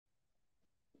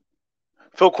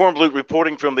Phil Kornblut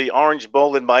reporting from the Orange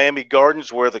Bowl in Miami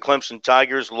Gardens, where the Clemson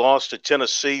Tigers lost to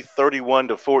Tennessee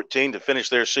 31-14 to finish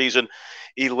their season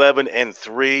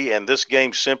 11-3. And this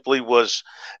game simply was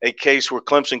a case where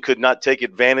Clemson could not take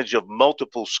advantage of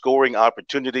multiple scoring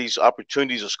opportunities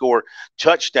to score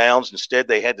touchdowns. Instead,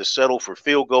 they had to settle for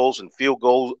field goals and field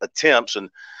goal attempts. And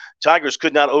Tigers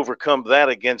could not overcome that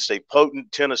against a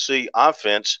potent Tennessee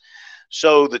offense.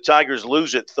 So the Tigers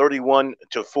lose it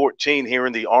 31-14 here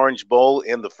in the Orange Bowl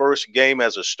in the first game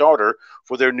as a starter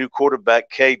for their new quarterback,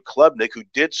 Cade Klubnik, who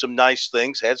did some nice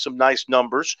things, had some nice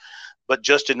numbers, but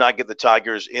just did not get the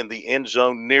Tigers in the end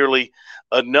zone nearly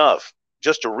enough.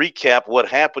 Just to recap what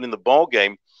happened in the ball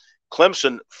game,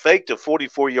 Clemson faked a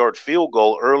 44-yard field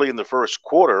goal early in the first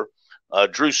quarter.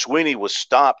 Drew Sweeney was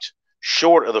stopped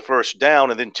short of the first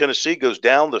down, and then Tennessee goes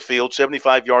down the field,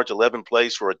 75 yards, 11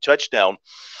 plays for a touchdown.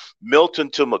 Milton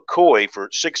to McCoy for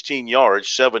 16 yards,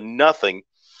 7-0.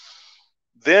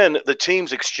 Then the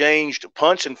teams exchanged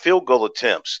punts and field goal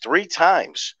attempts 3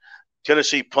 times.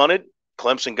 Tennessee punted.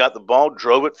 Clemson got the ball,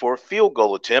 drove it for a field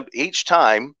goal attempt. Each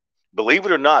time, believe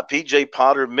it or not, P.J.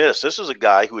 Potter missed. This is a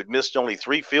guy who had missed only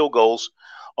 3 field goals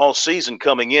all season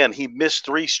coming in. He missed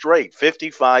 3 straight,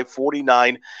 55,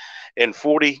 49, and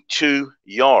 42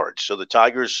 yards. So the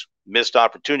Tigers missed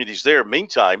opportunities there.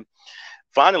 Meantime,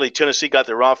 finally, Tennessee got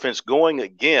their offense going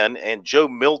again, and Joe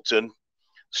Milton,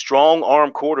 strong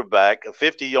arm quarterback, a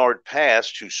 50-yard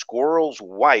pass to Squirrels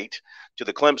White to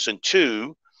the Clemson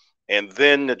 2, and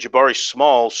then Jabari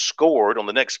Small scored on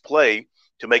the next play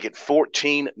to make it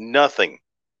 14-0.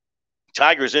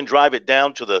 Tigers then drive it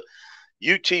down to the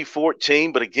UT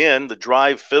 14, but again, the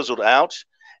drive fizzled out,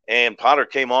 and Potter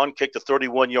came on, kicked a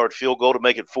 31-yard field goal to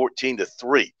make it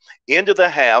 14-3. Into the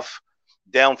half,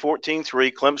 down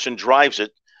 14-3, Clemson drives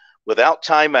it without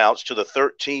timeouts to the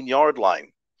 13-yard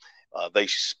line. They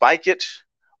spike it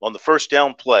on the first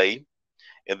down play,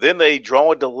 and then they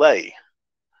draw a delay.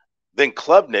 Then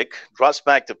Klubnik drops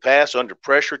back to pass under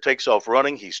pressure, takes off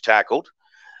running. He's tackled.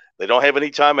 They don't have any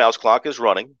timeouts. Clock is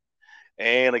running.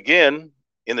 And again,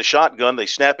 in the shotgun, they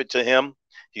snap it to him.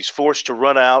 He's forced to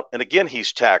run out, and again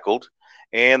he's tackled,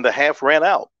 and the half ran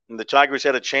out. And the Tigers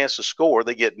had a chance to score.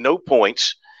 They get no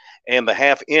points, and the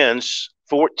half ends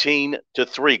 14-3.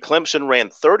 Clemson ran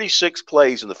 36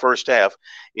 plays in the first half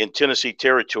in Tennessee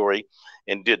territory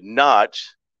and did not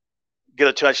get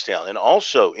a touchdown. And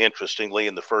also, interestingly,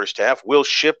 in the first half, Will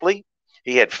Shipley,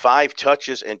 he had 5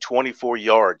 touches and 24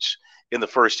 yards in the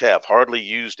first half, hardly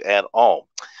used at all.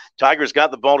 Tigers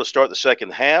got the ball to start the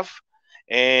second half,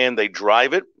 and they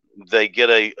drive it. They get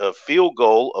a field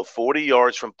goal of 40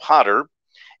 yards from Potter,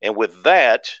 and with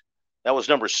that was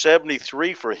number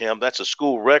 73 for him. That's a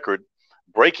school record,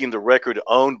 breaking the record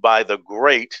owned by the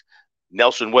great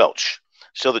Nelson Welch.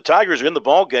 So the Tigers are in the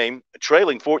ball game,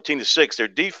 trailing 14-6. Their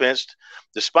defense,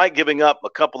 despite giving up a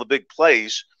couple of big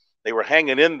plays, they were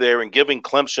hanging in there and giving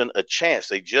Clemson a chance.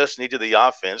 They just needed the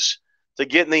offense to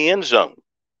get in the end zone.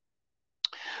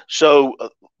 So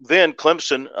then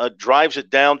Clemson drives it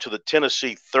down to the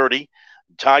Tennessee 30.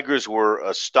 Tigers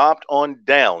were stopped on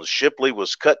downs. Shipley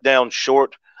was cut down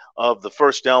short of the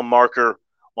first down marker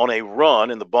on a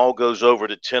run, and the ball goes over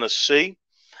to Tennessee.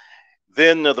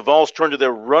 Then the Vols turn to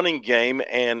their running game,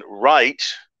 and Wright,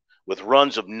 with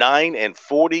runs of 9 and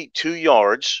 42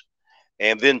 yards,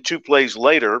 and then 2 plays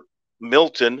later,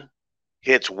 Milton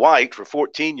hits White for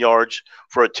 14 yards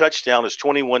for a touchdown. It's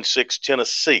 21-6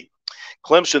 Tennessee.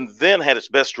 Clemson then had its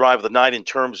best drive of the night in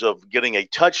terms of getting a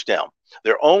touchdown,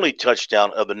 their only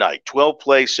touchdown of the night. 12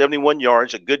 plays, 71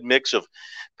 yards, a good mix of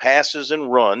passes and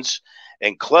runs,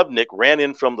 and Klubnik ran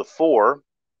in from the 4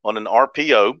 on an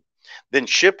RPO. Then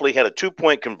Shipley had a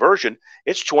 2-point conversion.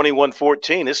 It's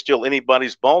 21-14. It's still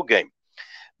anybody's ball game.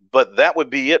 But that would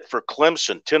be it for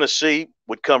Clemson. Tennessee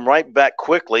would come right back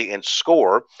quickly and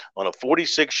score on a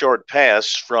 46-yard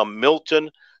pass from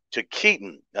Milton to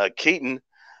Keaton. Keaton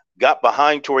got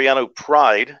behind Toriano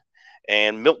Pride,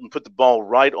 and Milton put the ball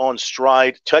right on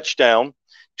stride. Touchdown,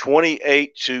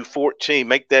 28-14.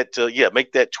 Make that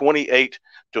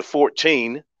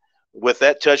 28-14 with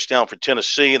that touchdown for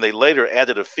Tennessee, and they later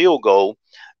added a field goal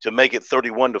to make it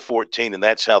 31-14, and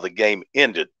that's how the game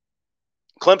ended.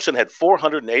 Clemson had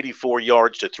 484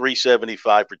 yards to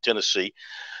 375 for Tennessee,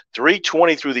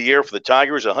 320 through the air for the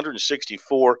Tigers,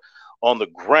 164 on the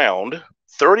ground.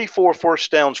 34 first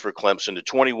downs for Clemson to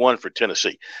 21 for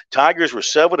Tennessee. Tigers were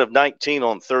 7 of 19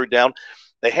 on third down.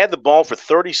 They had the ball for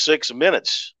 36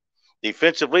 minutes.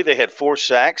 Defensively, they had 4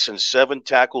 sacks and 7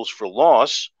 tackles for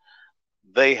loss.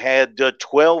 They had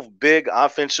 12 big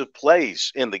offensive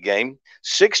plays in the game.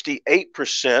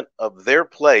 68% of their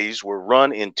plays were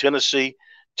run in Tennessee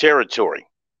territory.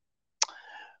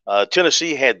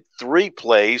 Tennessee had 3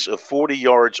 plays of 40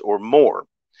 yards or more.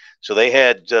 So they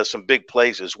had some big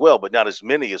plays as well, but not as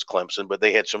many as Clemson, but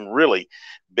they had some really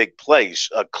big plays.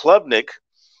 Klubnik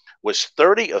was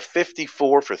 30 of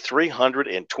 54 for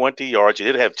 320 yards. He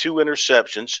did have 2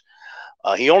 interceptions.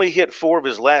 He only hit 4 of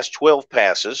his last 12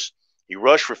 passes. He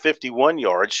rushed for 51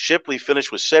 yards. Shipley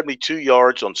finished with 72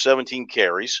 yards on 17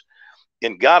 carries.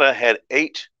 Ngata had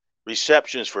 8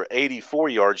 receptions for 84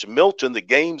 yards. Milton, the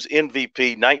game's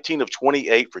MVP, 19 of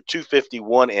 28 for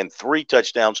 251 and 3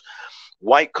 touchdowns.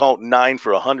 White caught 9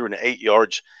 for 108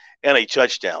 yards and a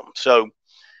touchdown. So,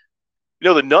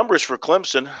 the numbers for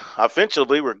Clemson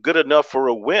offensively were good enough for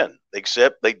a win,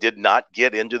 except they did not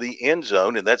get into the end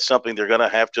zone. And that's something they're going to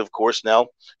have to, of course, now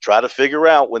try to figure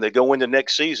out when they go into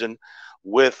next season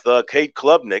with Cade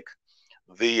Klubnik,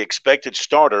 the expected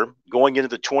starter going into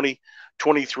the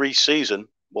 2023 season.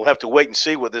 We'll have to wait and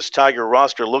see what this Tiger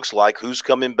roster looks like, who's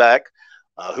coming back,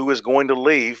 who is going to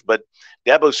leave. But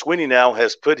Dabo Swinney now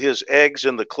has put his eggs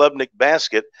in the Klubnik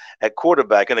basket at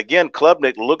quarterback. And again,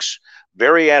 Klubnik looks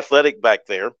very athletic back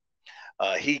there.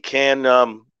 He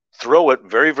can throw it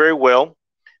very, very well.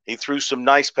 He threw some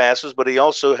nice passes, but he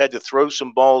also had to throw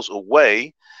some balls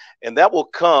away. And that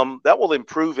will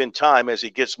improve in time as he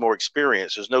gets more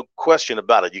experience. There's no question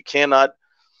about it. You cannot,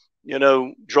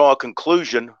 draw a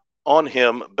conclusion on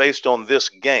him based on this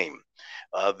game.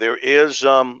 There's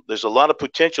a lot of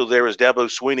potential there, as Dabo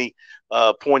Swinney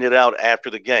pointed out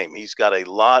after the game. He's got a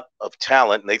lot of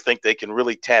talent, and they think they can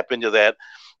really tap into that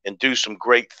and do some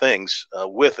great things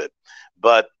with it.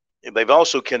 But they've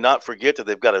also cannot forget that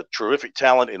they've got a terrific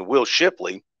talent in Will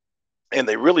Shipley, and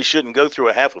they really shouldn't go through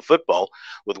a half of football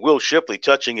with Will Shipley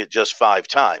touching it just 5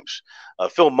 times.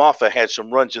 Phil Maffa had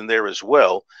some runs in there as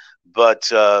well.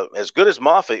 But as good as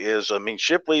Maffa is,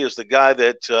 Shipley is the guy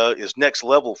that is next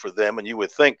level for them, and you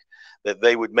would think that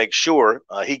they would make sure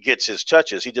he gets his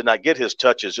touches. He did not get his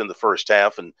touches in the first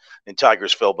half, and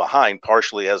Tigers fell behind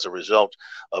partially as a result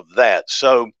of that.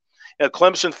 So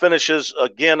Clemson finishes,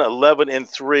 again,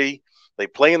 11-3. They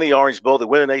play in the Orange Bowl. They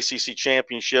win an ACC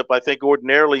championship. I think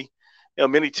ordinarily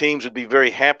many teams would be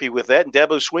very happy with that. And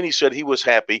Dabo Swinney said he was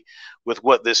happy with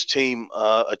what this team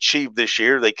achieved this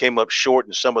year. They came up short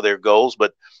in some of their goals,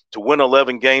 but to win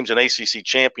 11 games, an ACC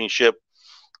championship,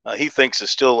 he thinks is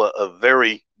still a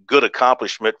very good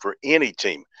accomplishment for any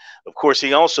team. Of course,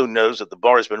 he also knows that the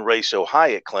bar has been raised so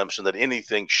high at Clemson that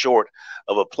anything short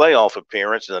of a playoff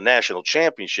appearance in a national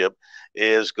championship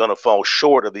is going to fall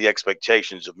short of the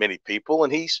expectations of many people.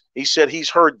 And he said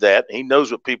he's heard that. He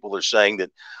knows what people are saying,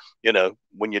 that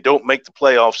when you don't make the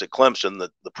playoffs at Clemson,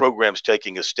 the program's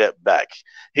taking a step back.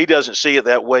 He doesn't see it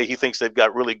that way. He thinks they've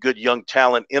got really good young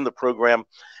talent in the program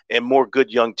and more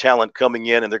good young talent coming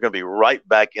in, and they're going to be right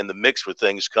back in the mix for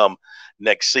things come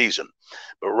next season.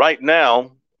 But right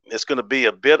now, it's going to be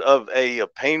a bit of a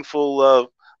painful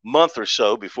month or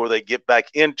so before they get back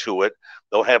into it.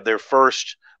 They'll have their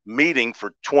first meeting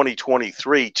for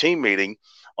 2023, team meeting,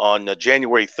 on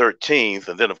January 13th,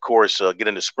 and then, of course, get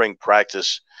into spring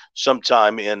practice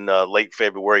sometime in late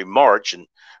February, March, and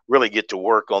really get to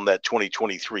work on that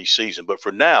 2023 season. But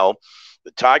for now,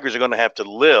 the Tigers are going to have to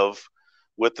live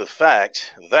with the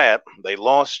fact that they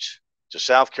lost to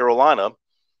South Carolina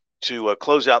to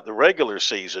close out the regular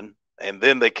season, and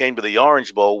then they came to the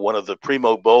Orange Bowl, one of the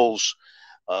primo bowls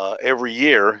every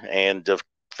year, and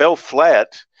fell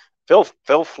flat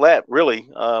really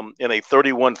in a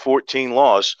 31-14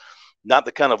 loss. Not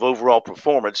the kind of overall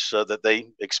performance that they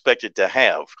expected to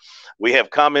have. We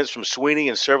have comments from Swinney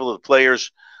and several of the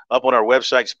players up on our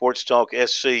website,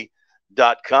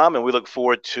 sportstalksc.com, and we look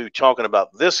forward to talking about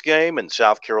this game and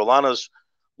South Carolina's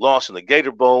loss in the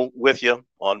Gator Bowl with you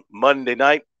on Monday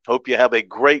night. Hope you have a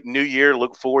great new year.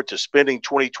 Look forward to spending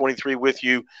 2023 with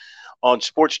you on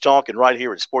Sports Talk and right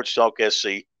here at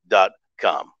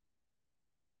sportstalksc.com.